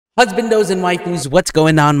Husbandos and waifus, what's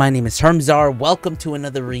going on? My name is HERMSAUR. Welcome to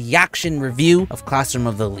another reaction review of Classroom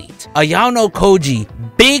of the Elite. Ayanokoji,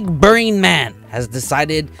 big brain man, has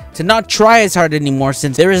decided to not try as hard anymore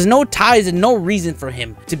since there is no ties and no reason for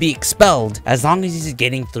him to be expelled as long as he's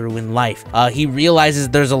getting through in life. He realizes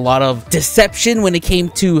there's a lot of deception when it came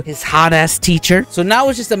to his hot-ass teacher. So now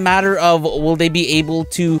it's just a matter of will they be able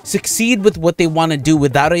to succeed with what they want to do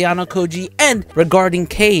without Ayanokoji, and regarding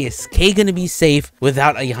KEI, is KEI gonna be safe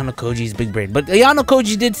without Ayanokoji's big brain? But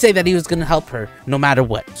Ayanokoji did say that he was gonna help her no matter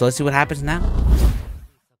what. So let's see what happens now.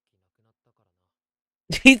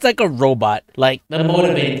 He's like a robot. Like, the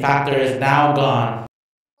motivating factor is now gone.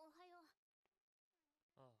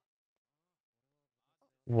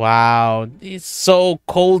 Wow, he's so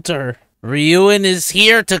colder. Ryuen is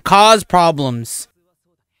here to cause problems.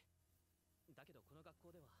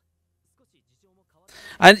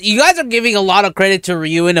 And you guys are giving a lot of credit to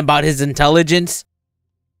Ryuen about his intelligence.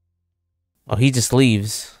 Oh, he just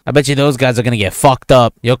leaves. I bet you those guys are gonna get fucked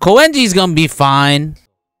up. Yo, Koenji's gonna be fine.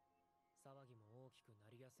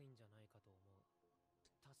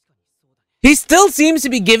 He still seems to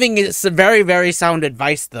be giving us very, very sound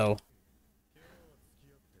advice, though.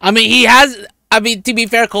 I mean, he has... I mean, to be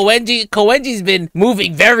fair, Koenji's been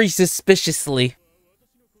moving very suspiciously.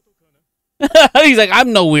 He's like,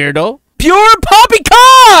 I'm no weirdo. Pure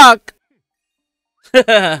poppycock!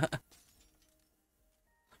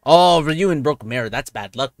 Oh, Ryuen broke a mirror. That's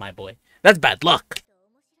bad luck, my boy. That's bad luck.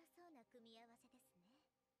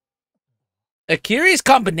 A curious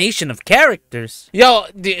combination of characters. Yo,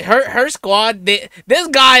 her squad, this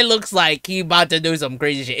guy looks like he about to do some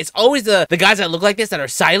crazy shit. It's always the guys that look like this that are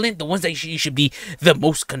silent, the ones that you should be the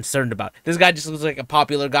most concerned about. This guy just looks like a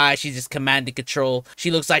popular guy. She's just command and control. She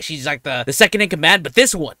looks like she's like the second in command, but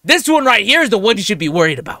this one right here is the one you should be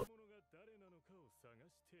worried about.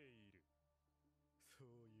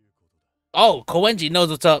 Oh, Koenji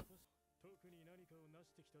knows what's up.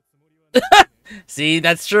 See,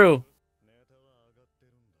 that's true.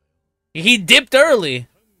 He dipped early.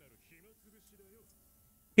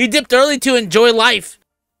 He dipped early to enjoy life.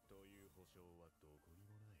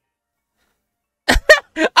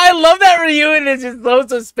 I love that Ryuen is just so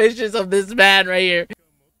suspicious of this man right here.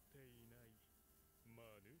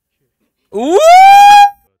 Woo!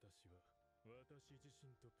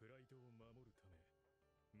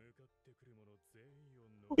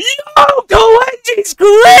 Yo, Koenji's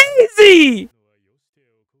crazy!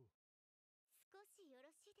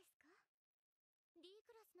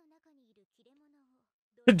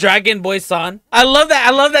 Dragon Boy son. I love that.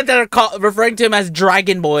 I love that they're referring to him as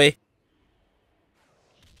Dragon Boy.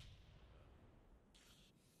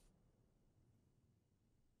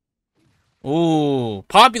 Ooh,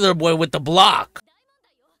 popular boy with the block.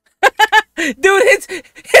 Dude, his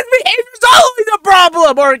behavior's always a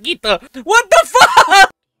problem, Orkita. What the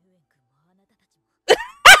fuck?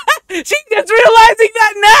 She's just realizing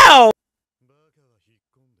that now.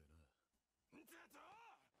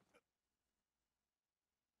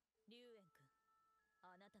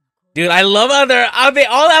 Dude, I love how they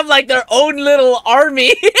all have like their own little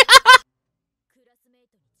army.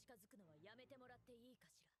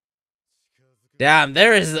 Damn,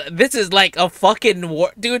 this is like a fucking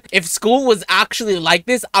war. Dude, if school was actually like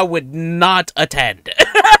this, I would not attend.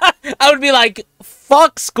 I would be like,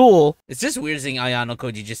 fuck school. It's just weird seeing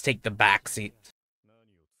Ayanokoji just take the back seat.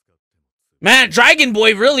 Man, Dragon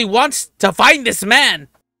Boy really wants to find this man.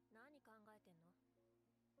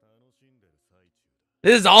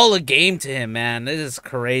 This is all a game to him, man. This is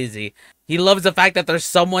crazy. He loves the fact that there's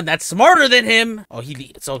someone that's smarter than him. Oh,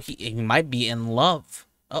 he might be in love.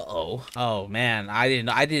 Uh-oh. Oh, man. I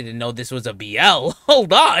didn't know this was a BL.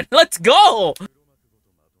 Hold on. Let's go.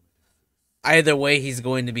 Either way, he's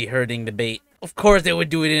going to be hurting the bait. Of course, they would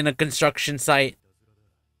do it in a construction site.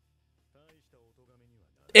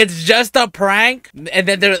 It's just a prank, and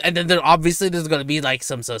then there obviously there's gonna be like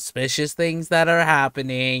some suspicious things that are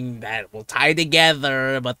happening that will tie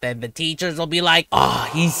together, but then the teachers will be like, "Oh,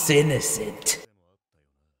 he's innocent."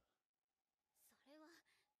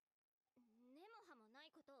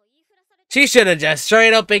 She should have just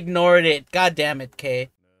straight up ignored it. God damn it,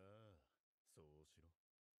 Kay.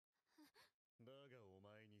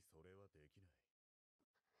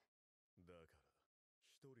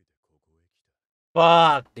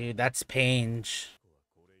 Fuck, dude, that's Paige.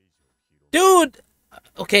 Dude!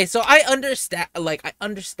 Okay, so I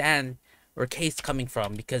understand where Kay's coming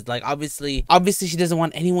from, because like obviously she doesn't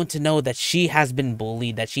want anyone to know that she has been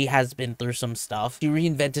bullied, that she has been through some stuff. She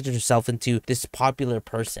reinvented herself into this popular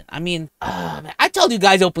person. I mean, I told you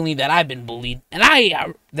guys openly that I've been bullied, and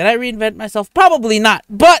did I reinvent myself? Probably not,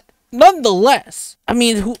 but nonetheless, I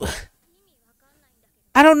mean, who...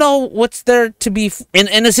 I don't know what's there to be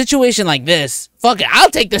in a situation like this. Fuck it, I'll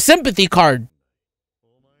take the sympathy card.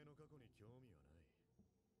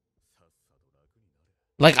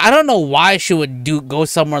 Like, I don't know why she would go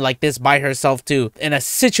somewhere like this by herself too, in a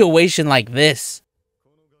situation like this.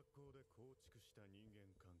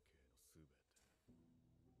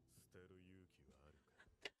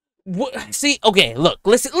 See, okay, look,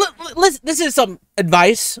 listen, this is some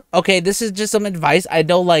advice, okay? This is just some advice. I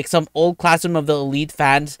know, like, some old Classroom of the Elite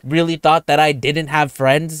fans really thought that I didn't have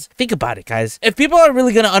friends. Think about it, guys. If people are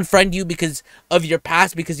really gonna unfriend you because of your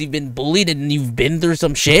past, because you've been bullied and you've been through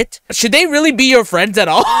some shit, should they really be your friends at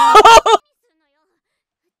all?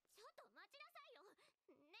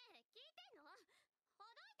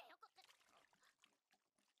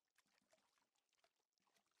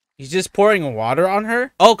 He's just pouring water on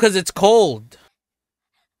her? Oh, because it's cold.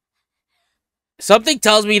 Something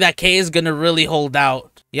tells me that KEI is gonna really hold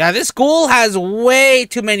out. Yeah, this school has way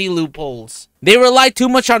too many loopholes. They rely too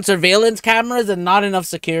much on surveillance cameras and not enough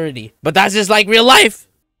security. But that's just like real life.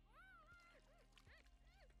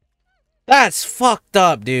 That's fucked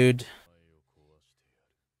up, dude.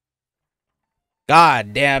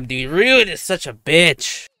 God damn, dude. Ryuen is such a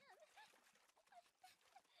bitch.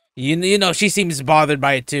 You know, she seems bothered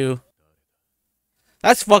by it too.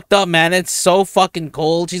 That's fucked up, man. It's so fucking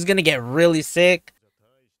cold. She's gonna get really sick.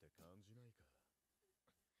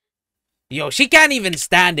 Yo, she can't even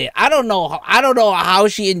stand it. I don't know how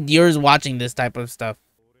she endures watching this type of stuff.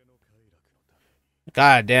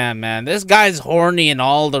 God damn, man. This guy's horny in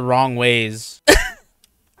all the wrong ways.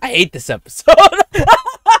 I hate this episode.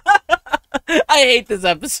 I hate this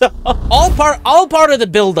episode. All part of the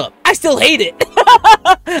build-up. I still hate it.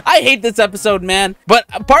 I hate this episode, man. But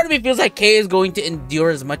part of me feels like KEI is going to endure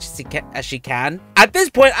as much as she can. At this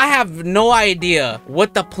point, I have no idea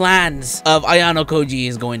what the plans of ayanokoji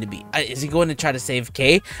is going to be. Is he going to try to save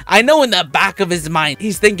KEI? I know in the back of his mind,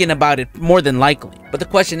 he's thinking about it more than likely. But the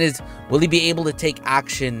question is, will he be able to take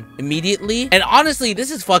action immediately? And honestly,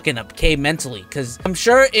 this is fucking up KEI mentally. Because I'm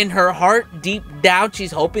sure in her heart, deep down,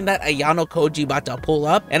 she's hoping that ayanokoji about to pull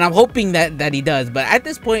up. And I'm hoping that he does. But at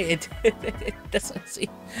this point, it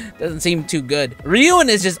doesn't seem too good. Ryuen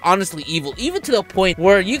is just honestly evil, even to the point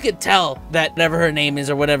where you could tell that whatever her name is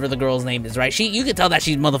or whatever the girl's name is, right? You could tell that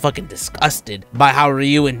she's motherfucking disgusted by how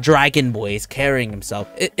Ryuen Dragon Boy is carrying himself.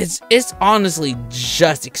 It's honestly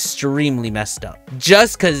just extremely messed up.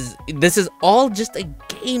 Just because this is all just a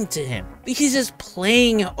game to him. He's just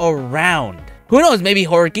playing around. Who knows, maybe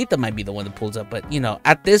Horikita might be the one that pulls up, but you know,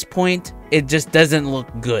 at this point, it just doesn't look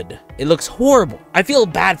good. It looks horrible. I feel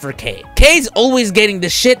bad for KEI. KEI's always getting the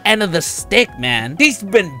shit end of the stick, man. She's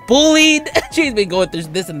been bullied. She's been going through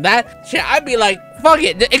this and that. Shit, I'd be like, fuck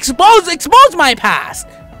it, expose my past.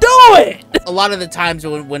 Do it! A lot of the times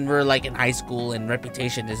when we're like in high school and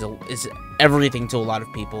reputation is everything to a lot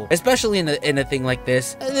of people, especially in a thing like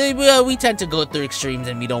this, we tend to go through extremes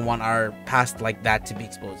and we don't want our past like that to be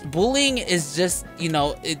exposed. Bullying is just, you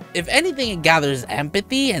know, if anything, it gathers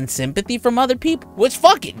empathy and sympathy from other people, which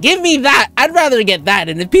fuck it, give me that. I'd rather get that.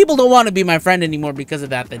 And if people don't want to be my friend anymore because of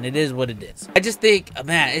that, then it is what it is. I just think,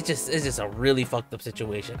 man, it's just a really fucked up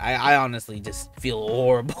situation. I honestly just feel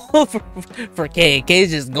horrible for KEI. KEI's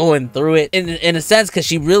just going through it in a sense because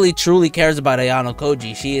she really truly cares about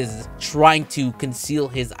ayanokoji. She is trying to conceal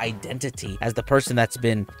his identity as the person that's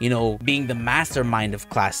been, you know, being the mastermind of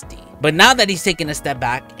Class D. But now that he's taken a step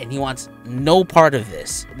back and he wants no part of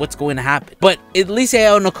this, what's going to happen? But at least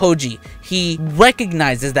ayanokoji, he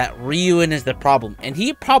recognizes that Ryuen is the problem, and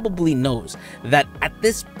he probably knows that at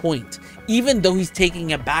this point, even though he's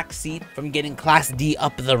taking a back seat from getting Class D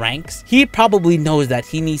up the ranks, he probably knows that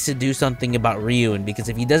he needs to do something about Ryuen, because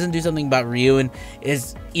if he doesn't do something about Ryuen,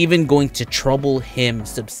 it's even going to trouble him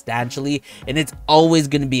substantially, and it's always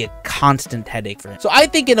going to be a constant headache for him. So I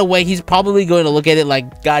think in a way, he's probably going to look at it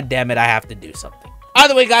like, God damn it, I have to do something.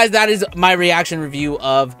 Either way, guys, that is my reaction review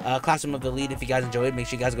of Classroom of the Elite. If you guys enjoyed, make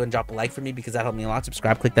sure you guys go and drop a like for me because that helped me a lot.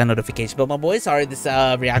 Subscribe, click that notification bell, my boys. Sorry, this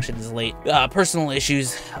reaction is late. Personal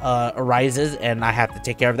issues arises, and I have to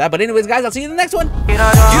take care of that. But anyways, guys, I'll see you in the next one. You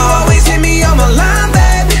always hit me on my line,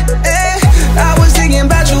 baby. I was thinking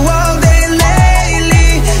about you all